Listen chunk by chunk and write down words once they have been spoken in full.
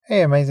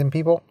Hey, amazing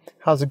people.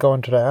 How's it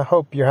going today? I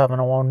hope you're having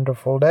a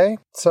wonderful day.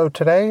 So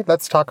today,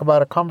 let's talk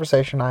about a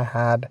conversation I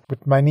had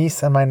with my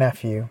niece and my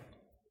nephew.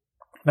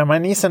 Now, my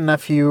niece and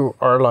nephew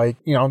are like,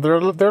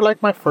 they're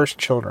like my first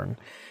children.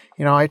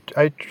 I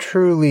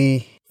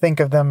truly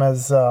think of them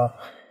as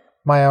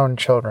my own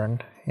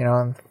children.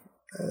 And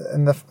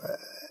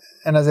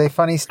as a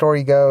funny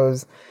story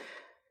goes,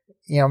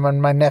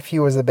 when my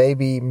nephew was a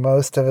baby,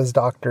 most of his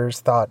doctors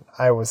thought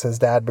I was his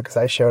dad because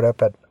I showed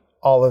up at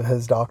all of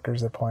his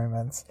doctor's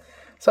appointments.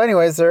 So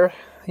anyways,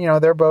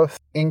 they're both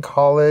in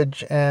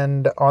college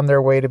and on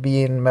their way to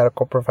being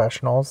medical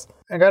professionals.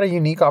 I got a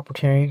unique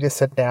opportunity to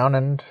sit down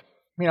and,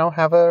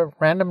 have a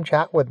random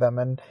chat with them.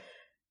 And,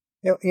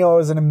 it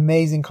was an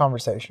amazing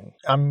conversation.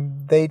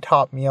 They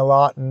taught me a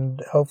lot,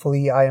 and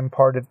hopefully I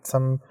imparted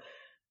some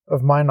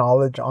of my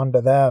knowledge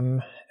onto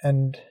them.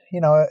 And,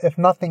 if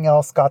nothing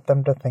else, got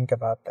them to think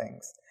about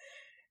things.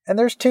 And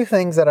there's two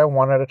things that I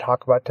wanted to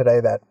talk about today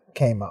that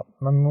came up.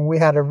 I mean, we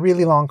had a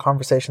really long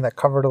conversation that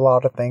covered a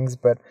lot of things,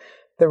 but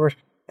there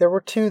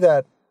were two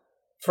that,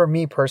 for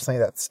me personally,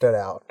 that stood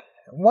out.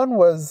 One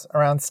was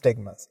around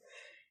stigmas.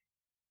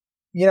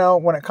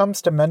 When it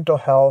comes to mental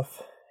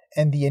health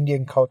and the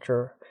Indian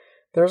culture,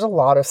 there's a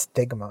lot of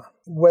stigma.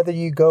 Whether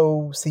you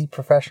go see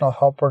professional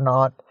help or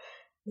not,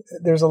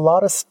 there's a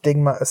lot of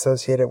stigma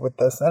associated with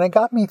this. And it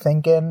got me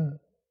thinking,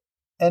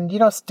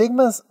 and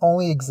stigmas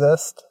only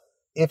exist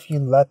if you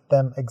let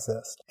them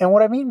exist. And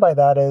what I mean by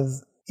that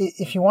is,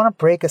 if you want to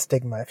break a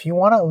stigma, if you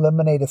want to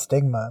eliminate a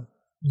stigma,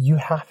 you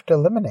have to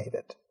eliminate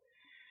it.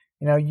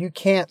 You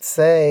can't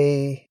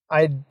say,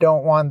 I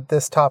don't want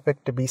this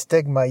topic to be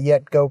stigma,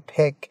 yet go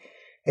pick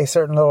a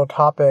certain little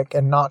topic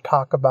and not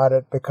talk about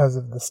it because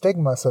of the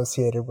stigma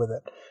associated with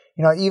it.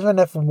 Even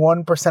if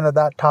 1% of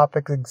that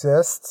topic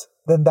exists,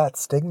 then that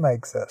stigma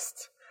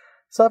exists.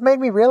 So it made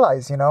me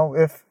realize,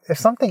 if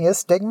something is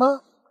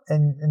stigma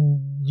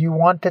and you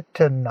want it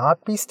to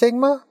not be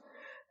stigma,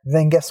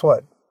 then guess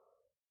what?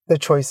 The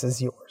choice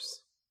is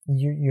yours.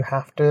 You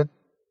have to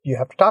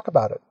talk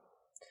about it.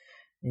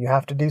 You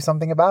have to do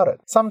something about it.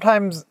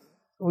 Sometimes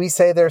we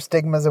say they're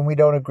stigmas and we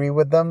don't agree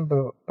with them,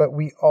 but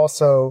we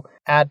also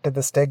add to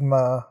the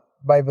stigma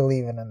by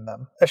believing in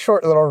them. A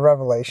short little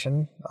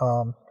revelation,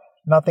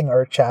 nothing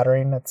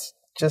earth-shattering. It's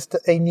just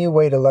a new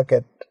way to look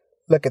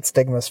at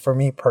stigmas for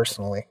me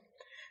personally,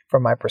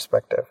 from my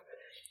perspective.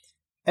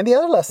 And the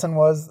other lesson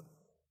was,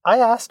 I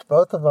asked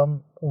both of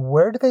them,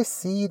 where do they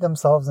see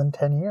themselves in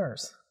 10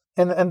 years?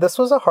 And this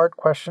was a hard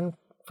question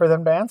for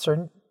them to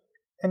answer.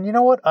 And you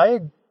know what? I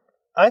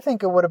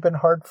think it would have been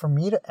hard for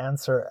me to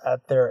answer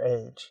at their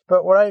age.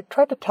 But what I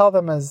tried to tell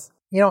them is,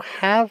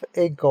 have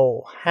a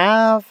goal.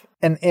 Have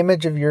an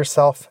image of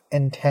yourself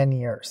in 10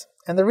 years.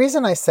 And the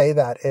reason I say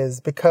that is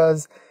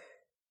because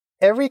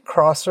every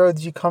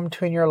crossroads you come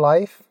to in your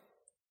life,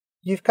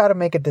 you've got to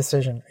make a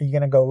decision. Are you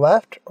going to go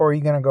left or are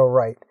you going to go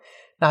right?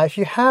 Now, if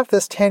you have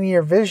this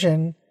 10-year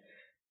vision,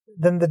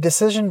 then the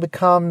decision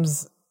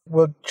becomes,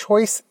 will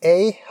choice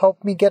A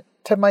help me get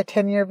to my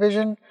 10-year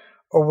vision,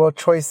 or will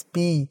choice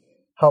B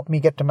help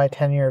me get to my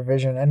 10-year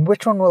vision? And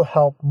which one will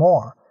help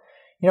more?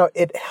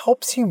 It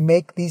helps you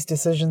make these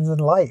decisions in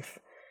life.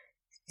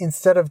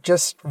 Instead of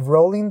just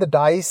rolling the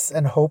dice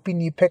and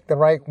hoping you pick the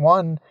right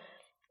one,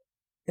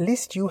 at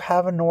least you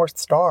have a North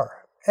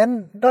Star.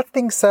 And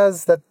nothing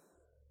says that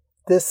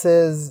this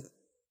is,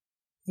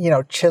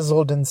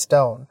 chiseled in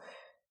stone.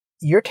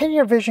 Your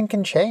 10-year vision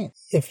can change.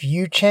 If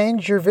you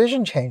change, your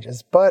vision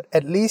changes. But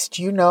at least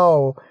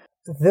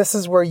this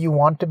is where you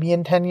want to be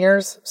in 10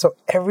 years. So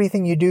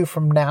everything you do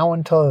from now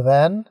until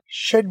then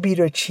should be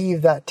to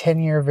achieve that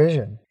 10-year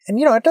vision. And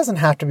it doesn't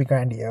have to be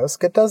grandiose.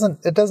 It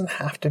doesn't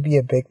have to be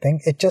a big thing.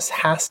 It just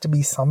has to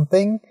be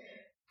something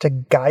to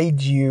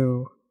guide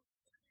you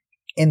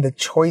in the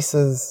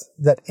choices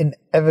that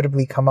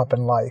inevitably come up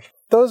in life.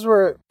 Those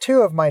were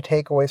two of my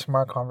takeaways from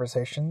our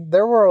conversation.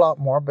 There were a lot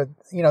more, but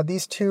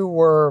these two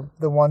were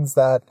the ones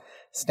that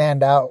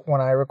stand out when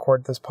I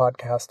record this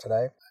podcast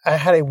today. I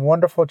had a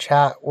wonderful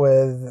chat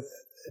with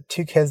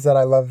two kids that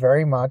I love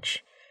very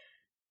much.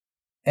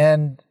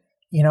 And,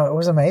 it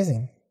was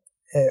amazing.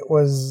 It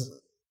was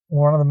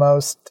one of the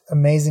most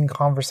amazing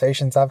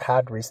conversations I've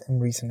had in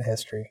recent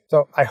history.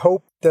 So I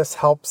hope this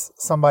helps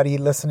somebody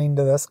listening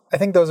to this. I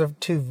think those are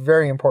two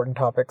very important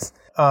topics.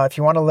 If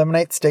you want to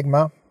eliminate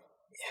stigma,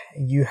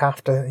 you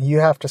have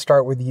to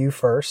start with you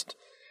first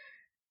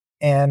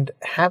and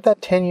have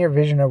that 10-year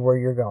vision of where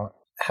you're going.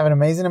 Have an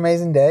amazing,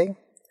 amazing day.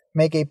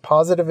 Make a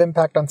positive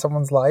impact on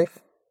someone's life.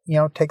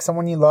 Take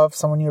someone you love,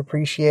 someone you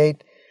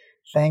appreciate,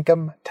 thank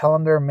them, tell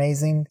them they're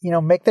amazing.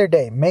 Make their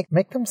day.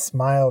 Make them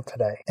smile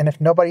today. And if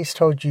nobody's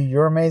told you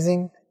you're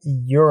amazing,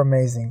 you're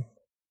amazing.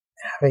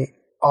 Have an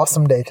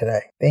awesome day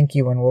today. Thank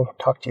you, and we'll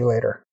talk to you later.